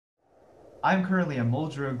I'm currently at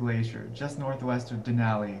Muldrow Glacier, just northwest of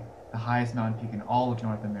Denali, the highest mountain peak in all of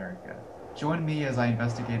North America. Join me as I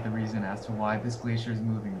investigate the reason as to why this glacier is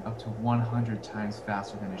moving up to 100 times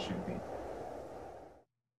faster than it should be.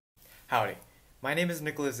 Howdy. My name is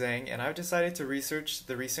Nicholas Zhang, and I've decided to research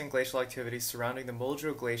the recent glacial activity surrounding the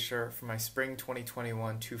Muldrow Glacier for my spring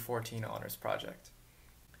 2021 214 honors project.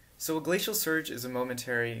 So a glacial surge is a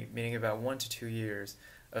momentary, meaning about 1 to 2 years,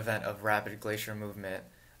 event of rapid glacier movement,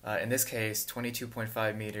 in this case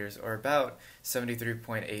 22.5 meters or about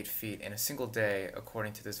 73.8 feet in a single day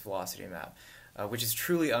according to this velocity map, which is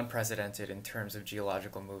truly unprecedented in terms of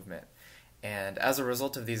geological movement. And as a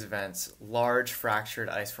result of these events, large fractured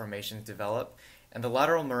ice formations develop, and the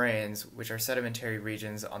lateral moraines, which are sedimentary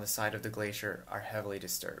regions on the side of the glacier, are heavily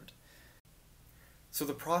disturbed. So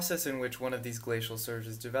the process in which one of these glacial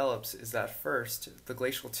surges develops is that first, the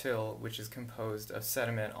glacial till, which is composed of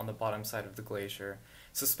sediment on the bottom side of the glacier,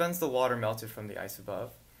 suspends the water melted from the ice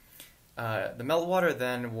above. The meltwater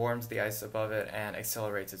then warms the ice above it and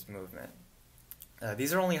accelerates its movement.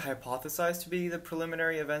 These are only hypothesized to be the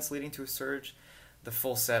preliminary events leading to a surge. The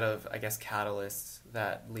full set of, catalysts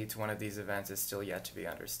that lead to one of these events is still yet to be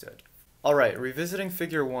understood. Alright, revisiting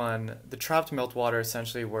figure 1, the trapped meltwater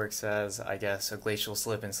essentially works as, a glacial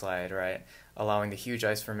slip and slide, right? Allowing the huge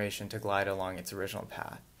ice formation to glide along its original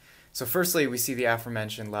path. So firstly, we see the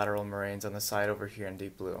aforementioned lateral moraines on the side over here in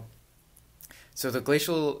deep blue. So the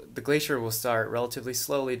glacier will start relatively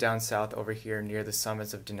slowly down south over here near the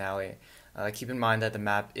summits of Denali. Keep in mind that the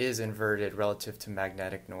map is inverted relative to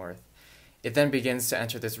magnetic north. It then begins to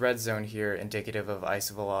enter this red zone here, indicative of ice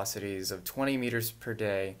velocities of 20 meters per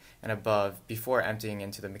day and above, before emptying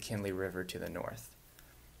into the McKinley River to the north.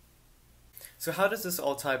 So how does this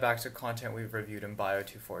all tie back to content we've reviewed in Bio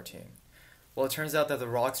 214? Well, it turns out that the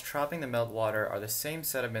rocks trapping the meltwater are the same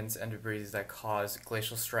sediments and debris that cause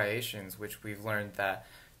glacial striations, which we've learned that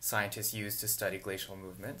scientists use to study glacial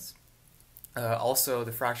movements. Also,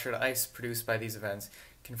 the fractured ice produced by these events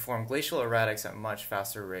can form glacial erratics at much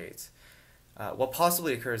faster rates. What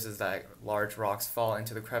possibly occurs is that large rocks fall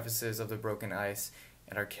into the crevices of the broken ice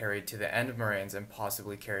and are carried to the end moraines and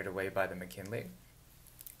possibly carried away by the McKinley.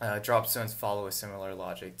 Drop zones follow a similar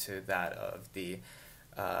logic to that of the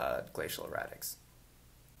glacial erratics.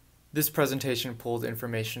 This presentation pulled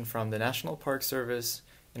information from the National Park Service,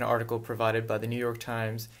 an article provided by the New York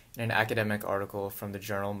Times, and an academic article from the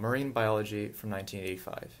journal Marine Biology from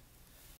 1985.